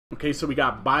Okay, so we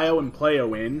got Bio and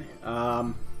Pleo in.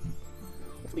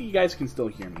 Hopefully you guys can still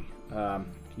hear me. Can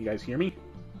you guys hear me?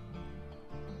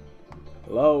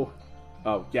 Hello?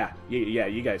 Oh, yeah,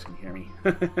 you guys can hear me.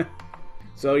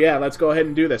 So yeah, let's go ahead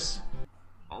and do this.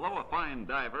 Although a fine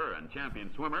diver and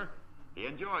champion swimmer, he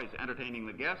enjoys entertaining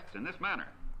the guests in this manner.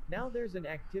 Now there's an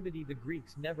activity the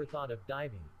Greeks never thought of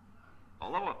diving.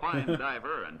 Although a fine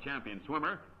diver and champion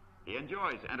swimmer, he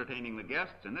enjoys entertaining the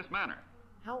guests in this manner.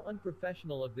 How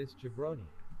unprofessional of this jabroni.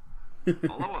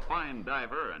 Although a fine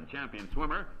diver and champion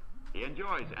swimmer, he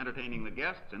enjoys entertaining the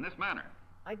guests in this manner.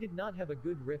 I did not have a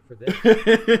good riff for this.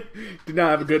 Did not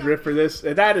have a good riff for this.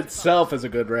 That itself is a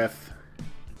good riff.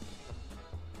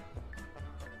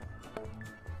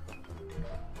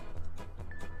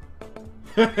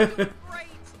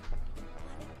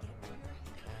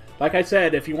 Like I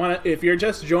said, if you're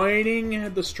just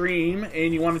joining the stream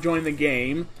and you want to join the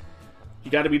game, you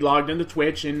got to be logged into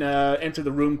Twitch and enter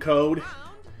the room code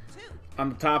on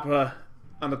the top right,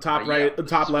 the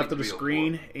top left of the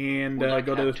screen, and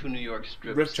go to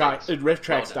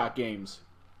Rifftrax.games.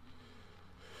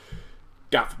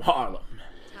 Got from Harlem.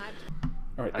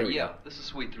 All right, there we go. This is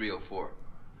Suite 304.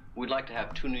 We'd like to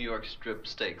have 2 New York strip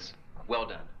steaks. Well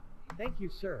done. Thank you,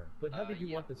 sir. But how did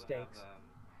you want the steaks?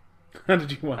 How did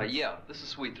you want? Yeah, this is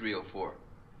Suite 304.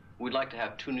 We'd like to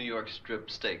have 2 New York strip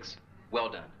steaks. Well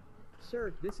done.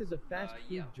 Sir, this is a fast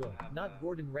food joint, not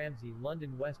Gordon Ramsay,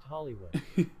 London, West Hollywood.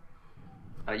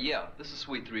 Yeah, this is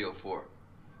Suite 304.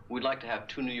 We'd like to have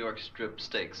 2 New York strip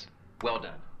steaks. Well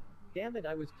done. Damn it,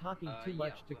 I was talking too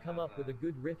much to come up with a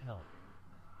good riff help.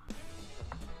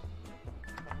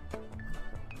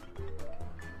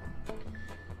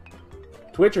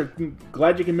 Twitcher,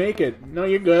 glad you can make it. No,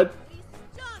 you're good.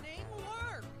 Stunning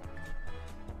work.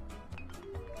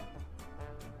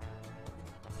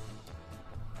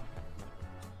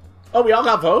 Oh, we all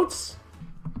got votes?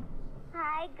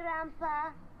 Hi, Grandpa.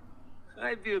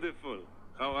 Hi, beautiful.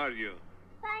 How are you?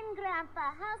 Fine,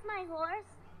 Grandpa. How's my horse?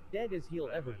 Dead as he'll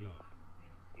ever be.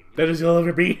 That is he'll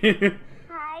ever be.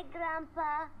 Hi,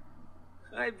 Grandpa.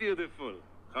 Hi, beautiful.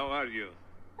 How are you?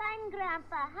 Fine,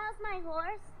 Grandpa. How's my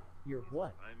horse? You're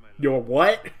what? Your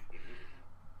what?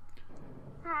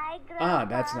 Hi, Grandpa. Ah,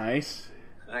 that's nice.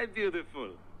 Hi,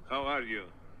 beautiful. How are you?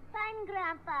 Fine,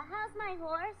 Grandpa. How's my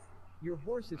horse? Your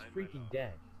horse is freaking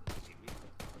dead.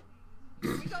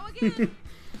 Here we go again.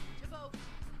 To vote.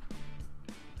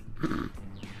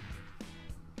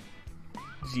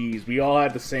 Jeez, we all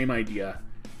had the same idea.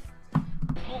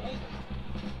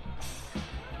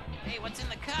 Hey, what's in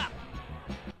the cup?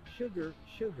 Sugar,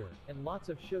 sugar, and lots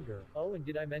of sugar. Oh, and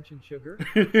did I mention sugar?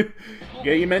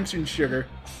 Yeah, you mentioned sugar.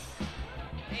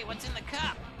 Hey, what's in the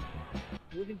cup?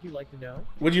 Wouldn't you like to know?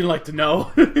 Would you like to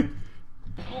know? Hey,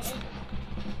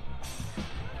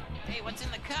 what's in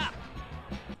the cup?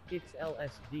 It's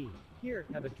LSD. Here,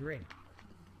 have a drink.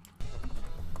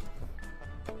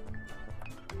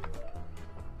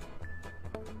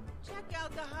 Check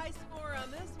out the high score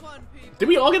on this one, people. Did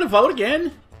we all get a vote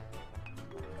again?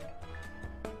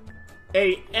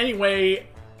 Hey, anyway,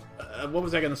 what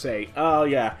was I going to say? Oh,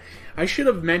 yeah. I should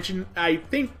have mentioned, I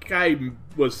think I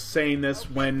was saying this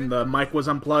when the mic was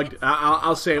unplugged.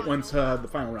 I'll say it once the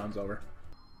final round's over.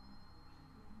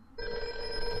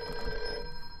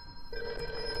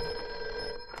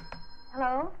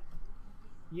 Hello?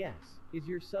 Yes. Is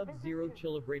your Sub-Zero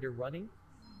Chillabrator running?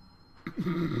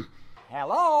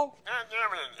 Hello?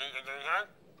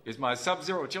 Is my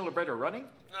Sub-Zero Chillabrator running?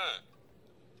 I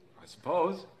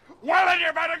suppose. Well, then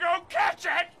you better go catch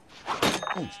it!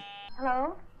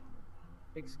 Hello?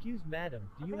 Excuse madam,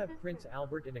 do you have Prince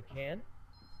Albert in a can?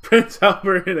 Prince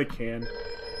Albert in a can.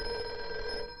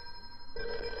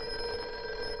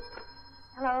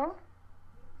 Hello?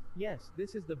 Yes,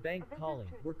 this is the bank calling.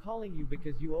 We're calling you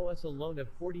because you owe us a loan of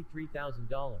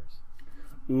 $43,000.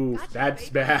 Ooh, that's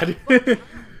bad. And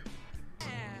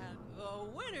the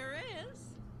winner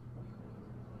is...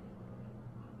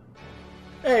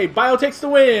 Hey, Bio takes the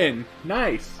win!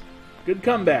 Nice. Good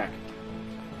comeback.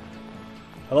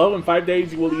 Hello, in 5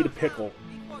 days you will eat a pickle.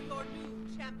 Before your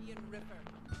new champion riffer.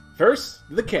 First,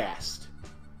 the cast.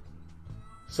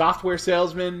 Software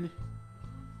salesman.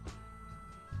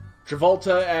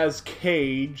 Travolta as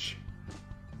Cage.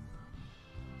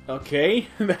 Okay,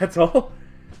 that's all.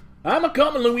 I'm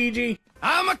a-comin', Luigi.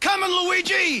 I'm a coming,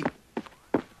 Luigi!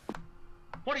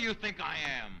 What do you think I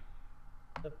am?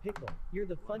 A pickle. You're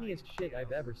the funniest shit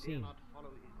I've ever seen.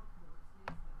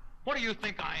 What do you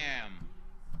think I am?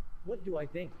 What do I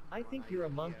think? I think you're a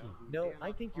monkey. No,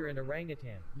 I think you're an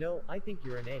orangutan. No, I think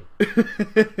you're an ape.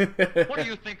 What do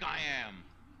you think I am?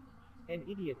 An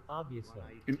idiot,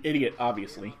 obviously. An idiot,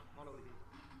 obviously.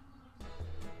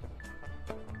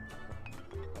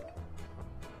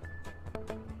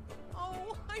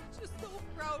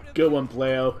 Good one,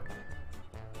 Playo.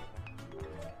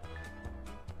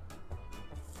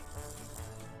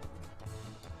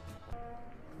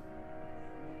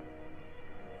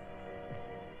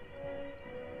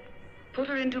 Put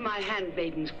her into my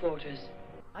handmaiden's quarters.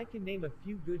 I can name a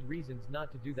few good reasons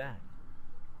not to do that.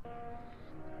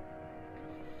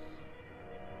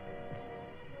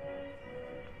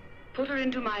 Put her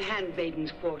into my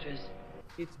handmaiden's quarters.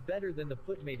 It's better than the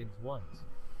footmaiden's ones.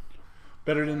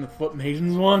 Better than the Foot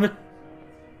Maidens one?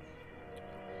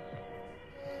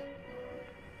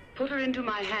 Put her into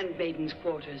my handmaiden's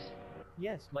quarters.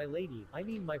 Yes, my lady, I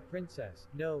mean my princess.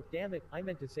 No, damn it, I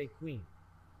meant to say queen.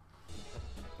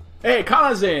 Hey,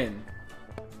 Kana's in!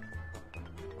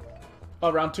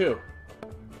 Oh, round 2.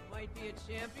 Might be a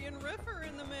champion riffer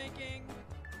in the making.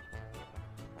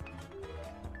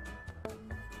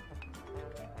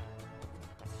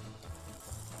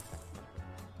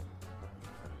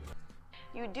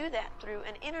 You do that through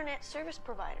an internet service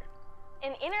provider.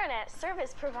 An internet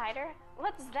service provider?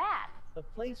 What's that? A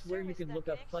place where you can look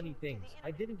up funny things.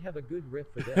 I didn't have a good riff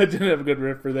for I this. didn't have a good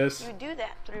riff for this. You do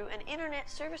that through an internet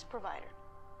service provider.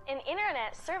 An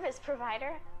internet service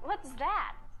provider? What's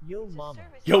that? Yo mama.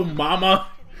 Yo, mama!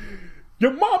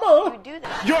 Yo, mama! You do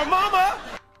that. Your mama!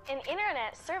 An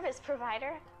internet service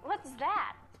provider? What's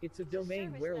that? It's a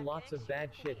domain where lots of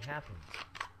bad shit happens.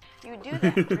 You do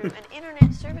that through an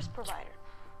internet service provider.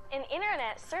 An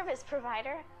internet service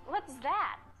provider? What's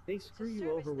that? They screw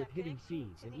you over with hidden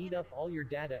fees and eat up all your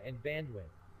data and bandwidth.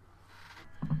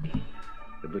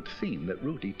 It would seem that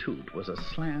Rudy Toot was a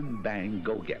slam-bang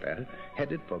go-getter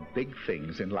headed for big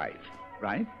things in life,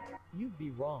 right? You'd be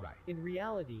wrong. Right. In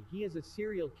reality, he is a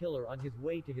serial killer on his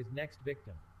way to his next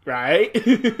victim. Right?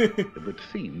 It would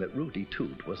seem that Rudy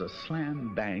Toot was a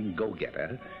slam-bang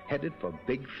go-getter headed for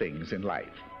big things in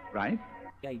life, right?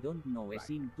 I don't know, I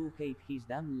seem to hate his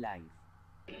damn life.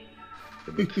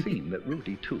 It would seem that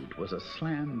Rudy Toot was a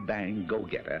slam-bang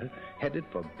go-getter headed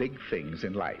for big things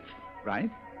in life,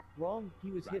 right? Wrong, he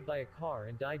was hit by a car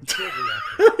and died shortly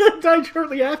after. Died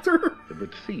shortly after? It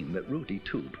would seem that Rudy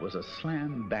Toot was a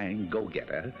slam-bang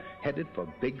go-getter headed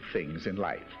for big things in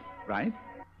life, right?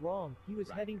 Wrong, he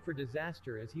was heading for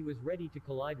disaster as he was ready to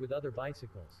collide with other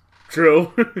bicycles.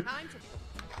 True. Time to...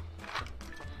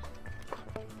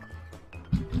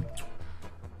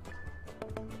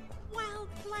 Well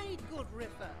played, good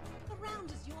riffer. The round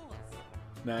is yours.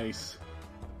 Nice.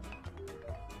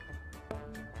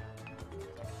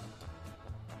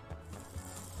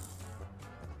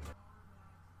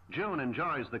 June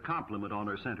enjoys the compliment on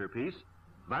her centerpiece,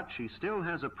 but she still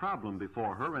has a problem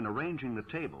before her in arranging the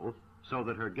table so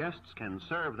that her guests can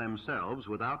serve themselves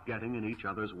without getting in each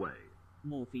other's way.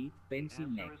 Move it, pencil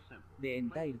neck. The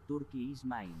entire turkey is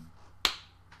mine.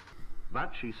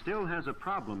 But she still has a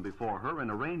problem before her in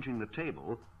arranging the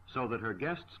table so that her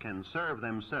guests can serve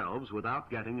themselves without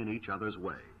getting in each other's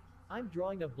way. I'm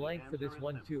drawing a blank for this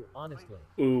one too, honestly.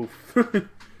 Oof.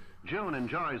 June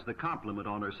enjoys the compliment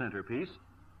on her centerpiece,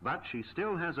 but she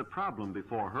still has a problem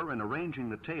before her in arranging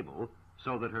the table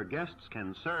so that her guests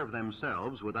can serve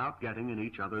themselves without getting in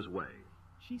each other's way.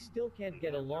 She still can't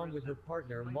get along with her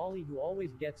partner Molly, who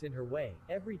always gets in her way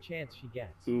every chance she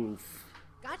gets. Oof.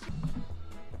 Gotcha.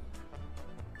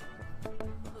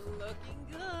 Looking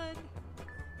good.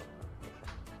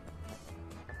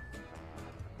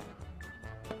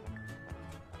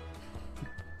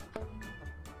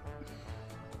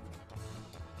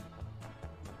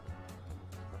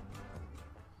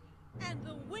 And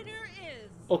the winner is...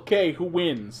 Okay, who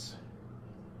wins?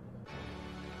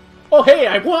 Oh, hey,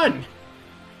 I won!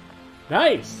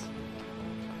 Nice!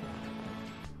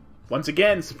 Once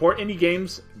again, support indie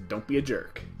games, don't be a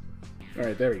jerk.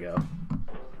 Alright, there we go.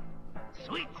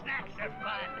 Sweet snacks are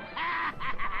fun.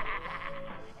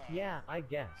 Yeah, I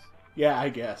guess. Yeah, I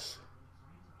guess.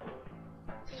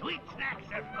 Sweet snacks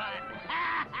are fun.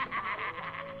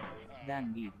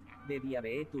 Dang it, the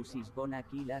diabetes is gonna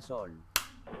kill us all.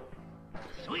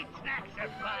 Sweet snacks are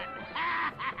fun.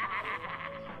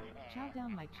 Chow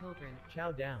down, my children.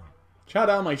 Chow down. Chow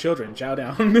down, my children. Chow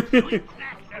down. Sweet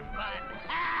snacks are fun.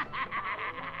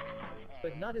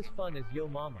 But not as fun as Yo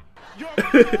Mama. Yo,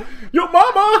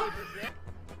 mama!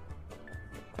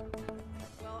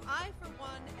 Well, I, for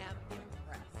one, am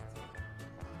impressed.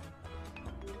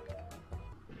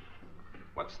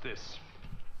 What's this?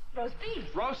 Roast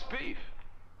beef. Roast beef?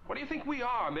 What do you think we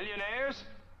are, millionaires?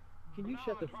 Can you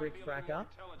shut the frick-frack up?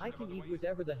 I can eat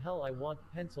whatever the hell I want,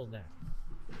 pencil neck.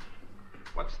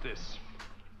 What's this?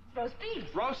 Roast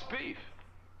beef. Roast beef?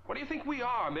 What do you think we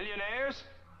are, millionaires?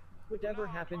 Whatever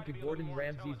happened to Gordon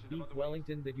Ramsay's beef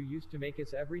Wellington that you used to make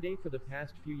us every day for the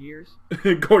past few years?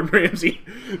 Gordon Ramsay.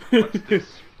 What's this?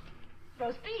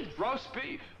 Roast beef. Roast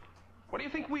beef. What do you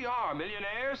think we are,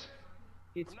 millionaires?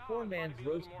 It's poor man's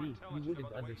roast beef, you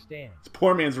wouldn't understand. It's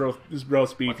poor man's roast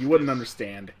beef. You wouldn't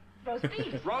understand. Roast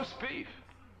beef. Roast beef.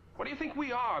 What do you think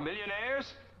we are,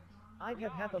 millionaires? I'd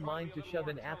have half a mind to shove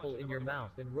an apple in your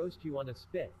mouth and roast you on a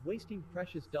spit, wasting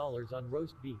precious dollars on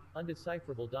roast beef,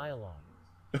 undecipherable dialogue.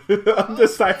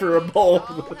 Undecipherable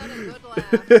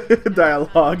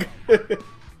dialogue.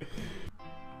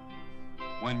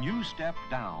 When you step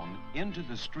down into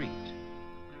the street,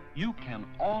 you can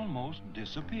almost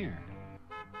disappear.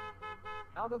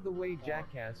 Out of the way,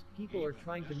 jackass, people are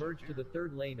trying to merge to the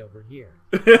third lane over here.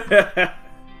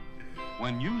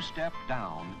 When you step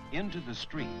down into the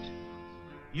street,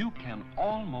 you can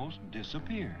almost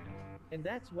disappear. And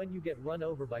that's when you get run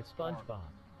over by SpongeBob.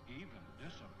 Even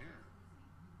disappear.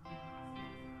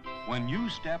 When you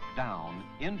step down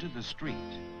into the street,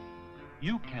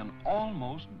 you can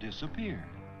almost disappear.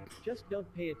 Just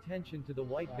don't pay attention to the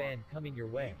white van coming your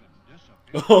way.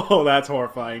 Oh, that's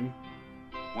horrifying.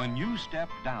 When you step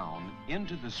down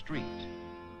into the street,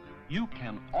 you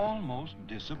can almost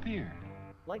disappear.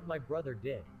 Like my brother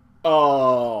did.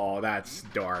 Oh, that's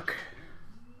dark.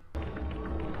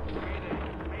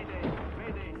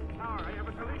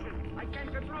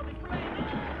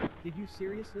 Did you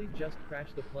seriously just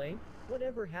crash the plane?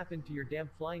 Whatever happened to your damn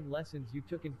flying lessons you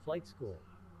took in flight school?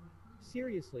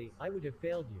 Seriously, I would have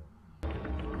failed you.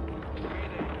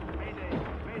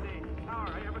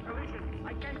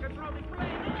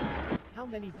 How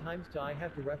many times do I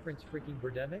have to reference freaking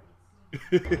Birdemic?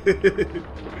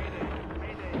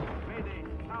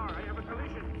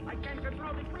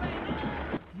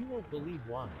 You won't believe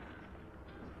why.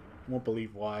 Won't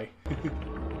believe why.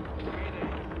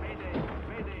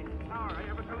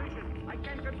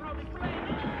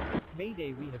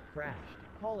 Mayday, we have crashed.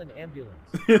 Call an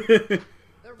ambulance. The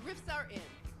riffs are in.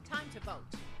 Time to vote.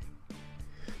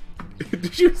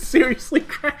 Did you seriously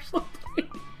crash the plane?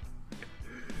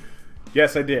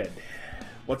 Yes, I did.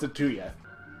 What's it to you?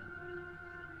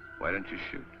 Why don't you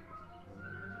shoot?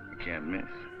 You can't miss.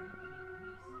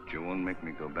 But you won't make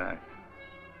me go back.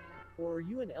 Or are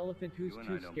you an elephant who's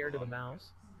too scared of a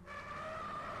mouse?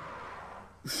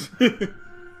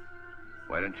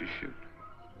 Why don't you shoot?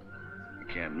 You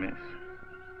can't miss.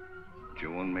 But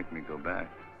you won't make me go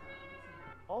back.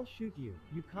 I'll shoot you,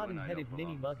 you cotton-headed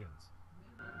ninny muggins.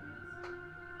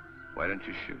 Why don't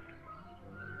you shoot?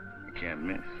 You can't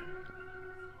miss.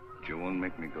 But you won't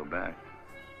make me go back.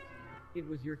 It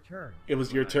was your turn. It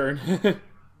was your turn.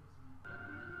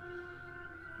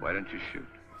 Why don't you shoot?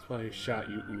 That's why I shot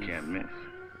you. You can't miss.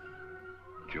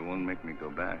 But you won't make me go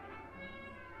back.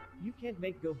 You can't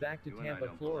make go back to Tampa,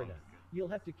 Florida. You'll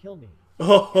have to kill me.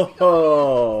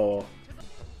 Oh.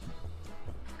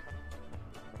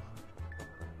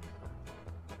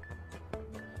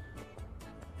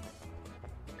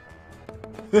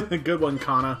 Good one,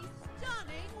 Kana.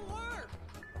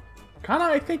 Kana,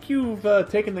 I think you've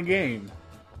taken the game.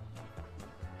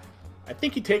 I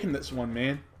think you've taken this one,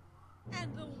 man.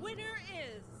 And the winner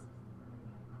is...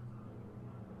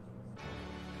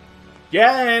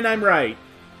 Yeah, and I'm right.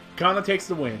 Kana takes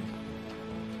the win.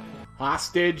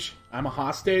 Hostage. I'm a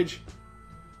hostage.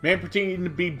 Man pretending to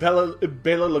be Bela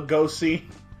Lugosi.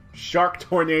 Shark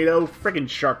Tornado. Friggin'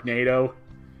 Sharknado.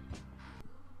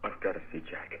 I've got to see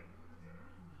Jack.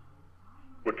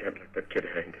 We can't let that kid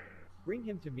hang. Bring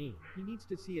him to me. He needs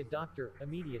to see a doctor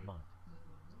immediately.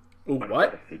 Ooh, what? I've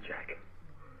got to see Jack.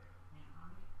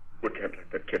 We can't let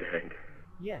that kid hang.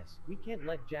 Yes, we can't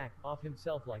let Jack off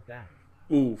himself like that.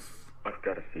 Oof. I've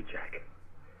got to see Jack.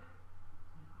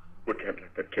 We can't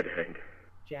let that kid hang.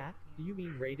 Jack? Do you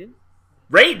mean Raiden?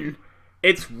 Raiden?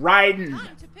 It's Raiden.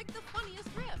 Time to pick the funniest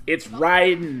riff. It's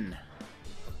Raiden.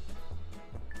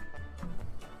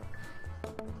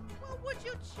 Well, would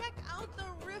you check out the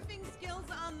riffing skills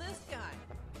on this guy?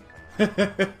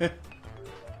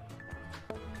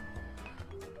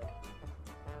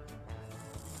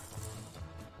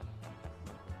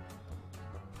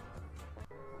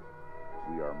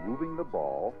 We are moving the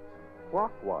ball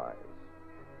clockwise.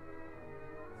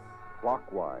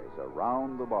 Clockwise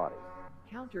around the body.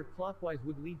 Counterclockwise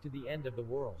would lead to the end of the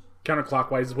world.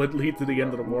 Counterclockwise would lead to the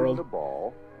end of the world. Moving the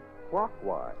ball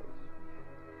clockwise.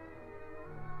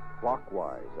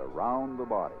 Clockwise around the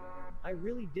body. I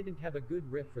really didn't have a good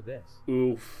riff for this.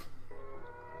 Oof.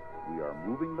 We are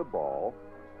moving the ball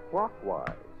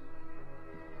clockwise.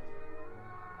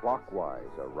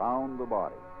 Clockwise around the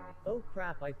body. Oh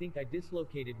crap, I think I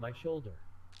dislocated my shoulder.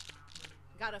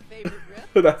 Got a favorite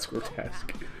riff? That's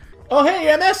grotesque. Oh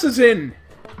hey, MS is in!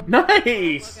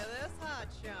 Nice! Look at this hot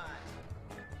shot.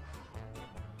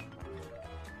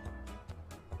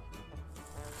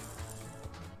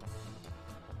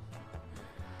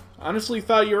 Honestly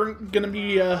thought you weren't gonna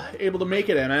be able to make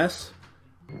it, MS.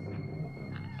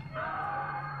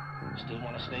 Still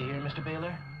want to stay here, Mr.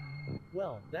 Baylor?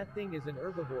 Well, that thing is an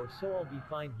herbivore, so I'll be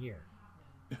fine here.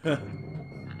 I don't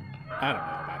know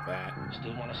about that.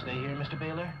 Still want to stay here, Mr.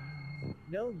 Baylor?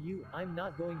 No, you. I'm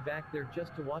not going back there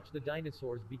just to watch the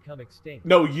dinosaurs become extinct.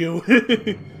 No, you.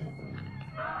 Still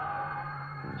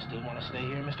want to stay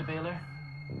here, Mr. Baylor?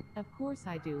 Of course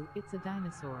I do. It's a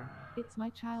dinosaur. It's my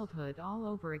childhood all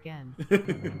over again. Still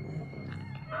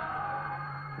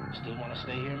want to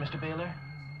stay here, Mr. Baylor?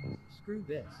 Screw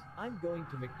this. I'm going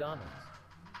to McDonald's.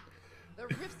 The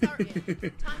riffs are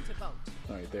in. Time to vote.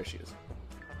 Alright, there she is.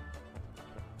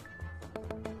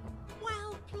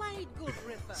 Well played, good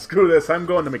riffer. Screw this, I'm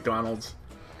going to McDonald's.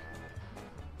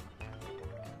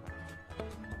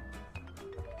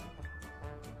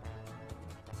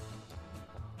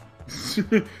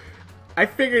 I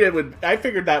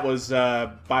figured that was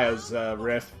Bio's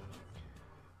riff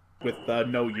with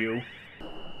no you.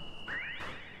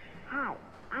 Hi,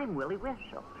 I'm Willie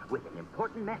Whistle with an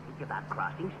important message about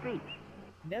crossing streets.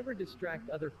 Never distract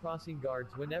other crossing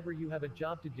guards whenever you have a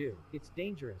job to do. It's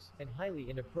dangerous and highly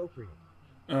inappropriate.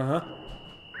 Uh-huh.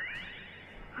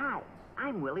 Hi,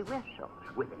 I'm Willie Whistle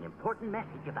with an important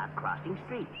message about crossing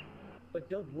streets. But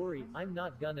don't worry, I'm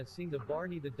not gonna sing the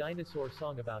Barney the Dinosaur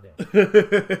song about it.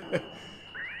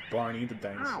 Barney the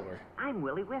Dinosaur. Hi, I'm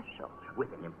Willie Whistle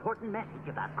with an important message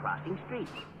about crossing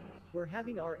streets. We're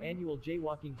having our annual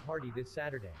jaywalking party this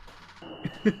Saturday.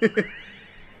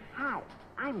 Hi,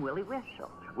 I'm Willie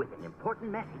Whistle with an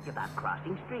important message about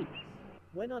crossing streets.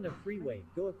 When on a freeway,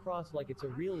 go across like it's a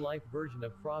real-life version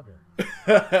of Frogger.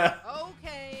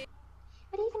 Okay.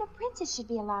 But even a princess should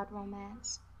be allowed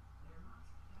romance.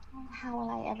 Oh, how will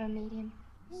I ever meet him?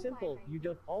 Simple, you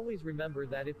don't always remember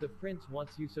that if the prince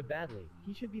wants you so badly,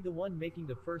 he should be the one making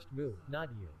the first move,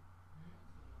 not you.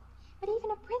 But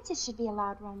even a princess should be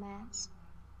allowed romance.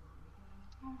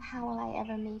 Oh, how will I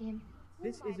ever meet him?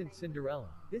 This isn't Cinderella.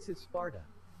 This is Sparta.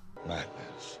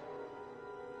 Madness.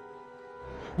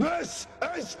 This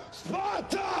is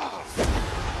Sparta!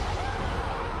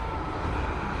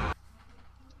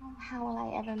 Oh, how will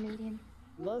I ever meet him?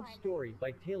 Love Story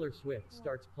by Taylor Swift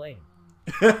starts playing.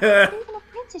 But even a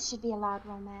princess should be allowed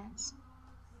romance.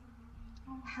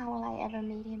 Oh, how will I ever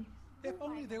meet him? If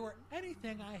only there were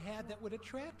anything I had that would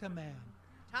attract a man.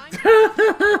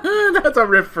 That's a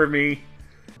riff for me.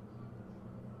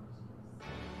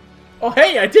 Oh,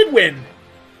 hey, I did win!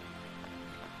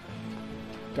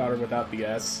 Got her without the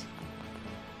S.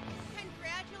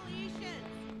 Congratulations!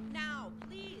 Now,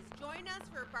 please join us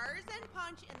for Bars and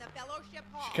Punch in the Fellowship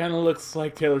Hall. She kind of looks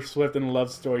like Taylor Swift in a Love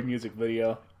Story music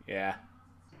video. Yeah.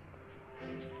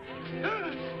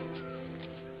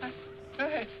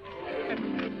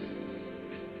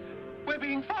 We're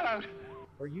being followed.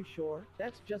 Are you sure?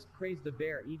 That's just Craze the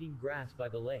bear eating grass by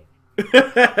the lake.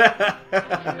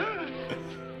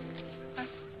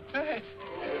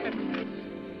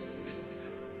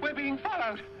 We're being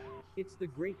followed. It's the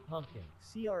Great Pumpkin.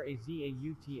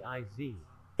 Crazautiz.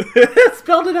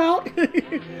 Spelled it out.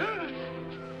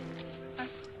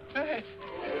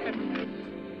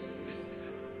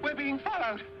 We're being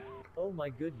followed. Oh my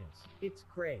goodness. It's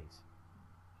Craze.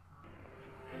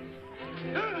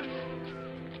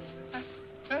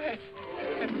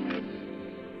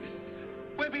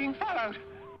 We're being followed.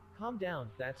 Calm down,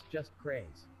 that's just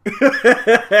Craze.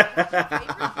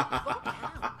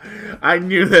 I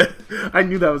knew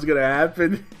that was gonna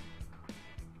happen.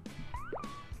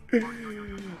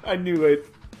 I knew it.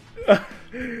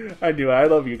 I knew it. I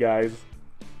love you guys.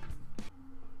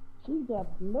 She gets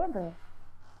liver.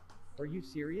 Are you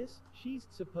serious? She's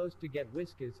supposed to get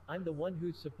whiskers. I'm the one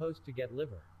who's supposed to get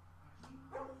liver.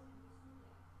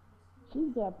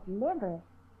 She gets liver.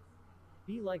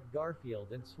 Be like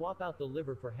Garfield and swap out the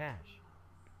liver for hash.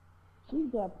 She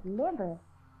gets liver.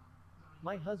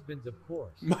 My husband's, of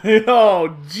course.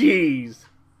 Oh, jeez.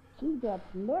 She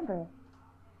gets liver.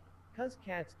 'Cause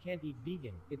cats can't eat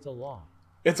vegan, it's a law.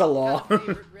 It's a law.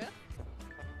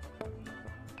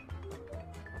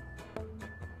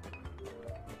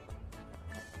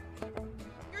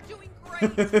 You're doing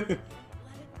great.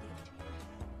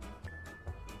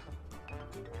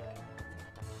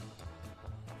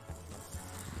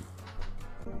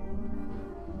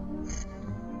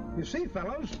 You see,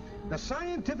 fellows, the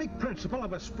scientific principle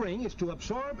of a spring is to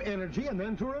absorb energy and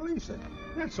then to release it.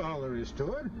 That's all there is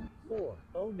to it. 4.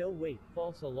 Oh no, wait,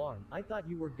 false alarm. I thought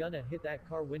you were gonna hit that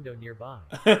car window nearby.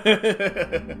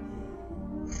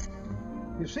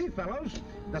 You see, fellows,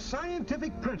 the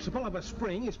scientific principle of a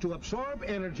spring is to absorb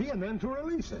energy and then to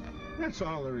release it. That's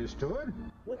all there is to it.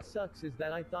 What sucks is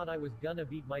that I thought I was gonna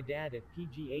beat my dad at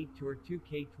PGA Tour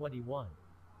 2K21.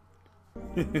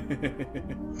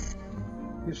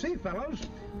 You see, fellows,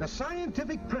 the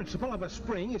scientific principle of a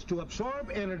spring is to absorb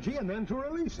energy and then to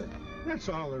release it. That's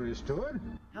all there is to it.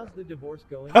 How's the divorce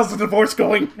going? How's the divorce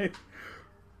going?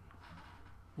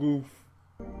 Oof.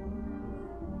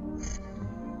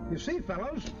 You see,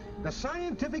 fellows, the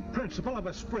scientific principle of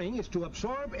a spring is to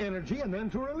absorb energy and then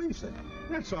to release it.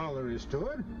 That's all there is to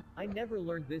it. I never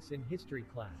learned this in history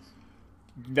class.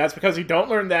 That's because you don't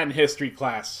learn that in history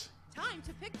class. Time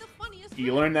to pick the funniest.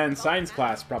 You learn that in science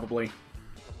class, probably.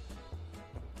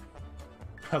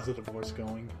 How's the divorce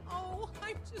going? Oh,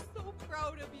 I'm just so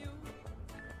proud of you.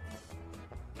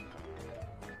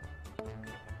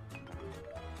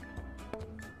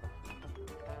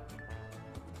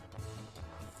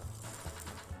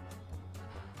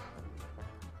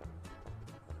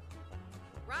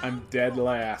 I'm dead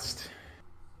last.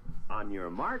 On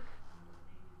your mark,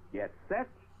 get set,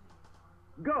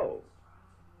 go.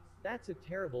 That's a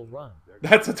terrible run.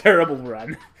 That's a terrible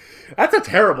run. That's a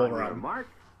terrible On run. your mark,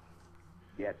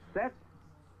 get set,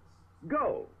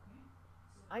 go.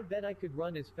 I bet I could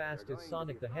run as fast as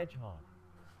Sonic the Hedgehog.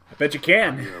 I bet you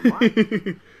can. On your mark,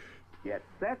 get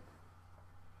set,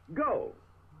 go.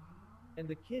 And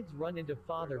the kids run into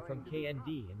Father from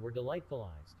KND and were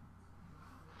delightfulized.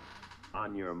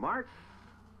 On your mark,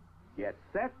 get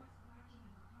set,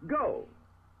 go.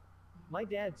 My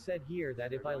dad said here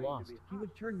that if I lost, he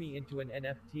would turn me into an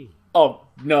NFT. Oh,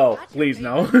 no. Please,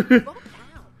 no.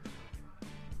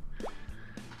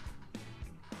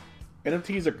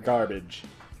 NFTs are garbage.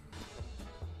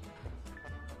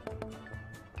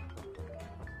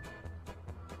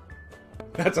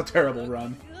 That's a terrible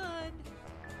run.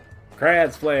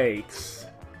 Kraz Flakes.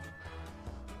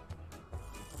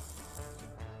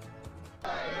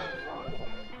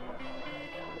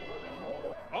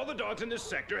 All the dogs in this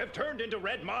sector have turned into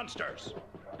red monsters.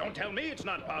 Don't tell me it's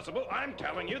not possible. I'm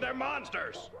telling you they're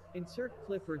monsters. Insert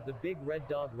Clifford the Big Red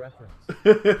Dog reference.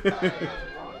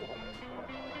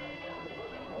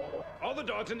 All the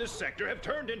dogs in this sector have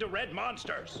turned into red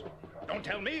monsters. Don't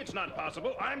tell me it's not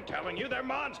possible. I'm telling you they're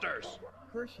monsters.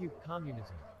 Curse you,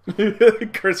 communism.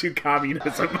 Curse you,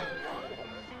 communism.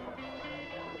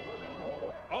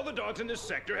 All the dogs in this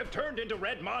sector have turned into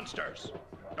red monsters.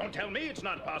 Don't tell me it's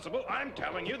not possible. I'm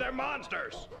telling you they're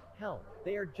monsters. Hell,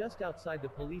 they are just outside the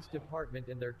police department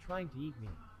and they're trying to eat me.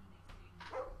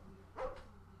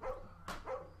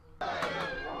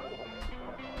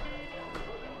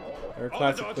 Our All the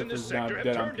classic dogs in this Clippers now sector have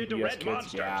dead on turned into PBS red kids.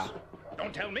 monsters. Yeah.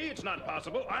 Don't tell me it's not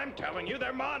possible. I'm telling you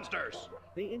they're monsters.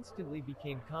 They instantly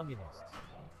became communists.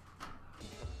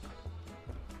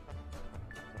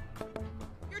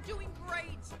 You're doing great.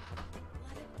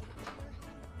 Let it get to your head.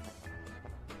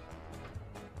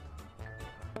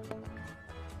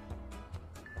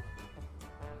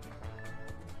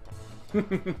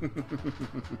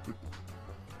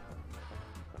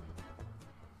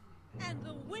 And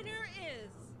the winner is...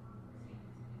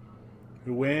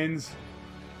 Who wins?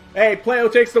 Hey, Playo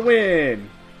takes the win!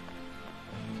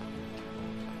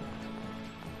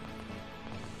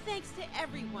 Thanks to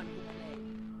everyone who played.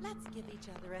 Let's give each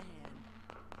other a hand.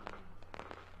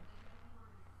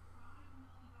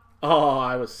 Oh,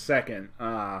 I was second.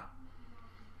 I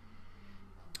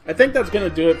think that's gonna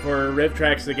do it for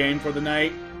Rifftrax the game for the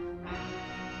night.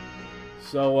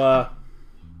 So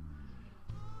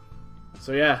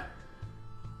yeah.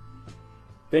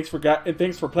 Thanks for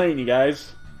playing, you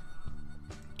guys.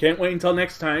 Can't wait until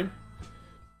next time.